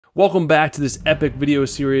Welcome back to this epic video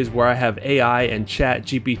series where I have AI and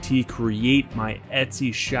GPT create my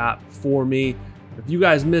Etsy shop for me. If you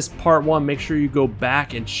guys missed part one, make sure you go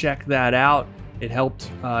back and check that out. It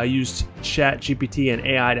helped, I used GPT and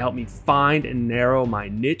AI to help me find and narrow my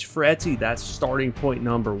niche for Etsy. That's starting point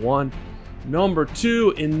number one. Number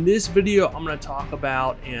two, in this video, I'm gonna talk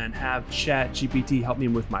about and have GPT help me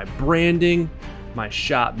with my branding, my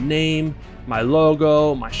shop name, my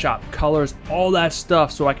logo, my shop colors, all that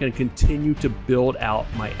stuff so I can continue to build out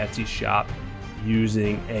my Etsy shop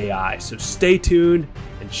using AI. So stay tuned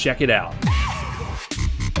and check it out.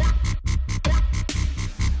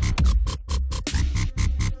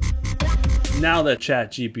 Now that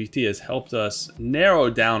GPT has helped us narrow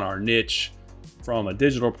down our niche from a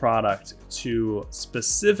digital product to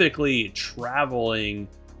specifically traveling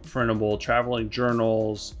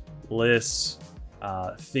journals, lists,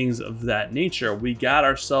 things of that nature, we got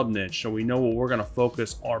our sub niche, so we know what we're going to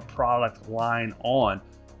focus our product line on.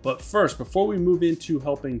 But first, before we move into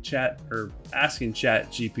asking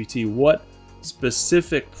GPT what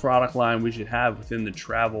specific product line we should have within the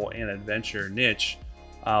travel and adventure niche,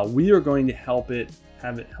 we are going to have it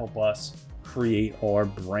help us create our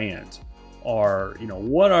brand,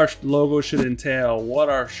 what our logo should entail, what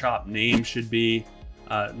our shop name should be.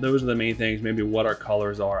 Those are the main things, maybe what our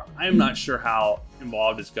colors are. I'm not sure how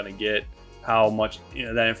involved it's going to get, how much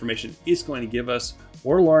that information is going to give us.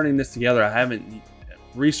 We're learning this together. I haven't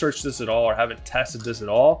researched this at all or haven't tested this at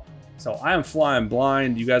all. So I am flying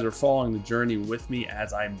blind. You guys are following the journey with me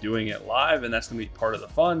as I'm doing it live, and that's going to be part of the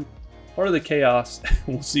fun, part of the chaos.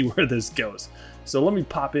 We'll see where this goes. So let me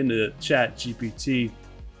pop into GPT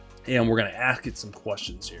and we're going to ask it some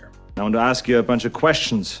questions here. I want to ask you a bunch of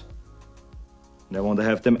questions. I want to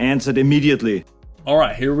have them answered immediately. All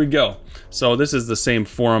right, here we go. So this is the same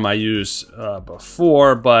forum I used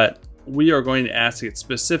before, but we are going to ask it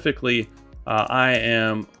specifically. I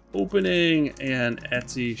am opening an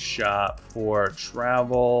Etsy shop for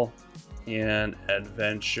travel and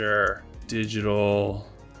adventure digital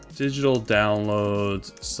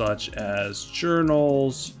downloads such as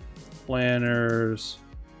journals, planners,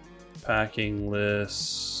 packing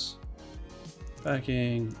lists, if I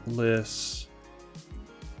can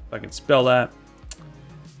spell that,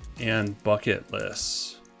 and bucket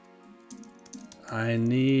lists. I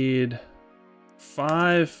need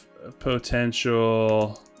 5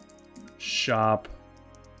 potential shop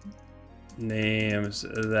names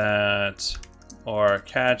that are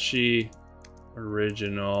catchy,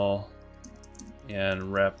 original,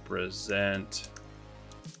 and represent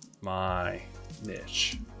my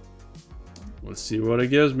niche. Let's see what it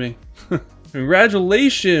gives me.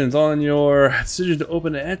 Congratulations on your decision to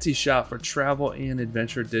open an Etsy shop for travel and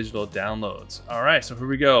adventure digital downloads. All right, so here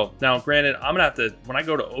we go. Now, granted, I'm gonna have to, when I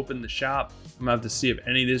go to open the shop, I'm gonna have to see if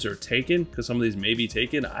any of these are taken, because some of these may be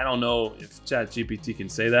taken. I don't know if GPT can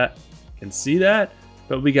see that,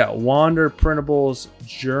 but we got Wander Printables,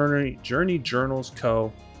 Journey Journals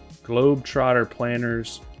Co., Globetrotter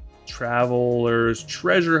Planners, Travelers,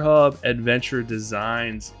 Treasure Hub, Adventure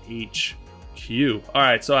Designs HQ. All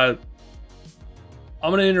right, so I'm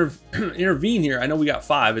gonna intervene here. I know we got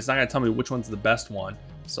 5. It's not gonna tell me which one's the best one,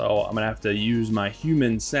 so I'm gonna have to use my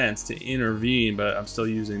human sense to intervene. But I'm still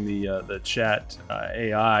using the chat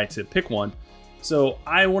AI to pick one. So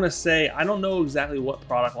I want to say I don't know exactly what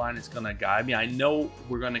product line is gonna guide me. I know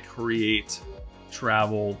we're gonna create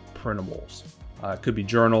travel printables. It could be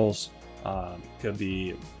journals, could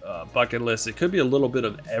be bucket lists. It could be a little bit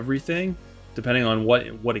of everything, depending on what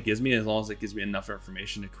it gives me. As long as it gives me enough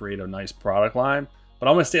information to create a nice product line. But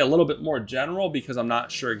I'm gonna stay a little bit more general because I'm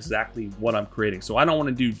not sure exactly what I'm creating. So I don't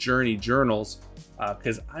wanna do Journey Journals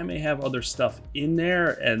because I may have other stuff in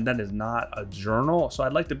there and that is not a journal. So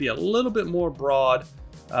I'd like to be a little bit more broad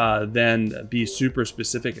than be super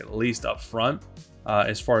specific, at least up front,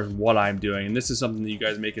 as far as what I'm doing. And this is something that you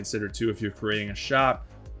guys may consider too if you're creating a shop.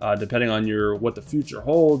 Depending on what the future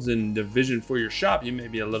holds and the vision for your shop, you may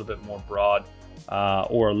be a little bit more broad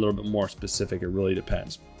or a little bit more specific. It really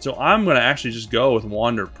depends. So I'm going to actually just go with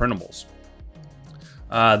Wander Printables.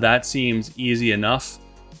 That seems easy enough,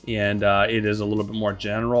 and it is a little bit more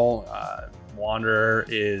general. Wander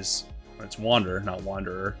is, it's Wander, not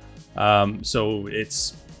Wanderer. So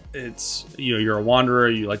it's you're a wanderer,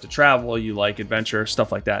 you like to travel, you like adventure,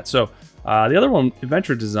 stuff like that. So the other one,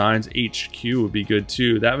 Adventure Designs HQ, would be good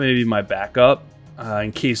too. That may be my backup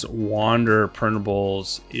in case Wander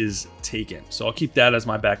Printables is taken. So I'll keep that as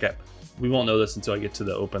my backup. We won't know this until I get to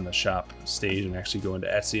the open the shop stage and actually go into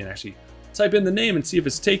Etsy and actually type in the name and see if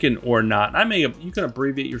it's taken or not. And you can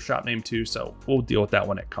abbreviate your shop name too, so we'll deal with that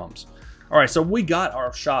when it comes. All right, so we got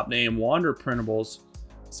our shop name, Wander Printables.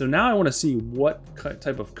 So now I want to see what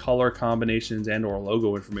type of color combinations and or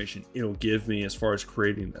logo information it'll give me as far as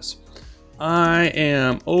creating this. I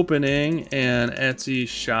am opening an Etsy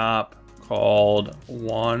shop called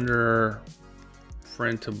Wander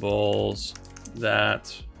Printables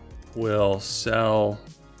that will sell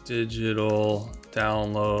digital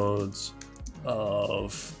downloads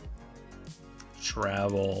of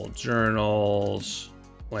travel journals,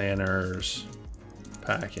 planners,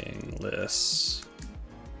 packing lists,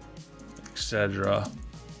 etc.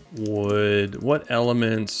 What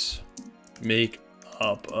elements make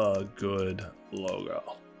up a good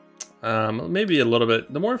logo? Maybe a little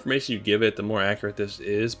bit. The more information you give it, the more accurate this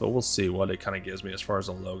is, but we'll see what it kind of gives me as far as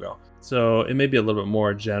a logo. So it may be a little bit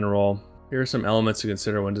more general. Here are some elements to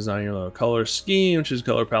consider when designing your logo. Color scheme, which is a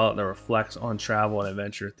color palette that reflects on travel and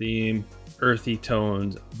adventure theme. Earthy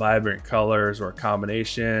tones, vibrant colors or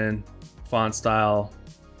combination. Font style,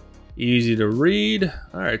 easy to read.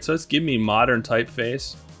 All right, so let's give me modern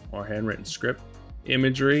typeface or handwritten script.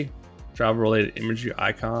 Imagery, travel related imagery,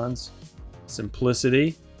 icons.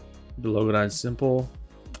 Simplicity, the logo design simple.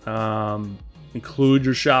 Include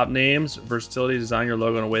your shop names. Versatility, design your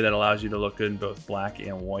logo in a way that allows you to look good in both black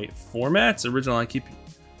and white formats. Original, I keep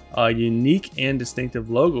a unique and distinctive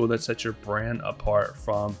logo that sets your brand apart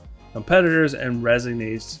from competitors and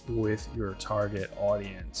resonates with your target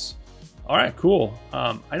audience. All right, cool.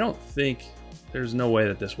 I don't think there's no way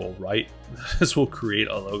that this will create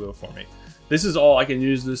a logo for me. This is all I can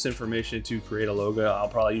use this information to create a logo. I'll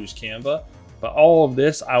probably use Canva, but all of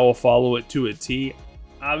this, I will follow it to a T.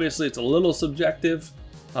 Obviously, it's a little subjective,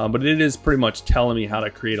 but it is pretty much telling me how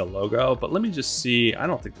to create a logo. But let me just see. I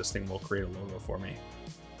don't think this thing will create a logo for me.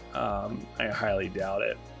 I highly doubt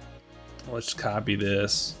it. Let's copy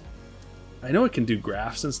this. I know it can do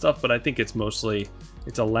graphs and stuff, but I think it's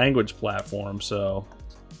a language platform. So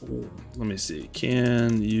let me see.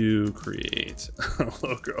 Can you create a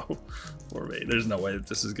logo for me? There's no way that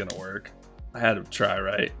this is gonna work. I had to try,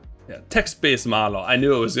 right? Yeah, text-based model. I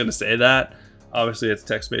knew it was gonna say that. Obviously it's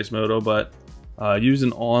text-based modal, but use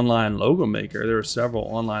an online logo maker. There are several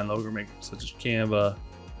online logo makers such as Canva. All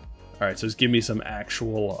right, so just give me some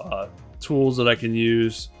actual tools that I can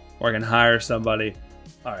use, or I can hire somebody.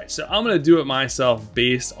 All right, so I'm gonna do it myself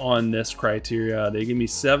based on this criteria. They give me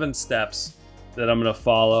 7 steps that I'm gonna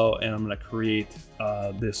follow, and I'm gonna create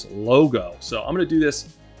this logo. So I'm gonna do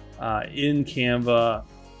this in Canva.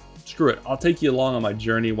 Screw it, I'll take you along on my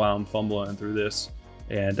journey while I'm fumbling through this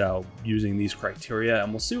and using these criteria,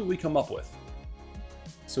 and we'll see what we come up with.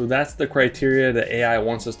 So that's the criteria that AI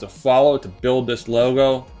wants us to follow to build this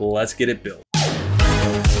logo. Let's get it built.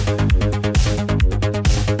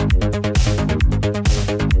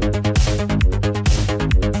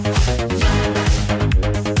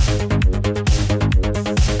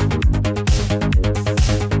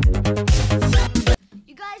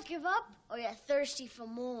 You guys give up, or you're thirsty for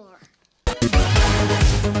more?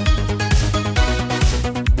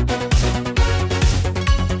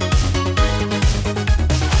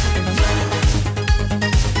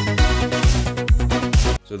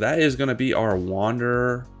 So that is going to be our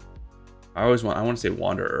Wanderer. I want to say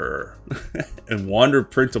Wanderer and Wander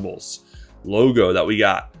Printables logo that we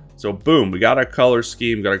got. So boom, we got our color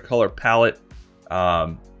scheme, got our color palette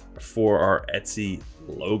for our Etsy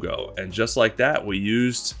logo. And just like that, we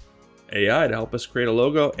used AI to help us create a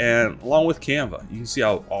logo, and along with Canva. You can see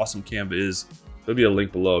how awesome Canva is. There'll be a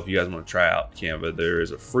link below if you guys want to try out Canva. There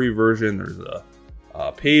is a free version. There's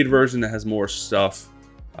a paid version that has more stuff.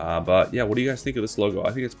 But yeah, what do you guys think of this logo?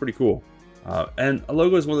 I think it's pretty cool. And a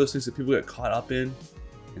logo is one of those things that people get caught up in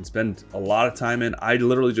and spend a lot of time in. I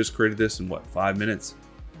literally just created this in what, 5 minutes,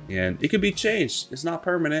 and it can be changed. It's not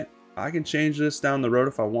permanent. I can change this down the road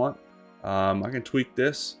if I want. I can tweak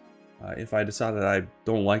this if I decide that I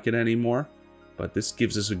don't like it anymore. But this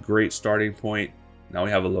gives us a great starting point. Now we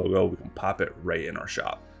have a logo. We can pop it right in our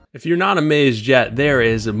shop. If you're not amazed yet, there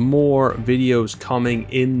is more videos coming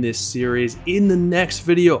in this series. In the next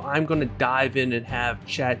video, I'm going to dive in and have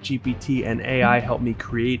ChatGPT and AI help me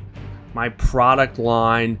create my product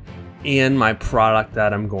line and my product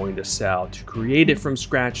that I'm going to sell. To create it from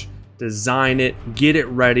scratch, design it, get it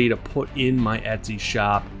ready to put in my Etsy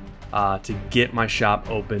shop, to get my shop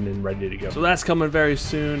open and ready to go. So that's coming very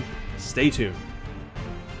soon. Stay tuned.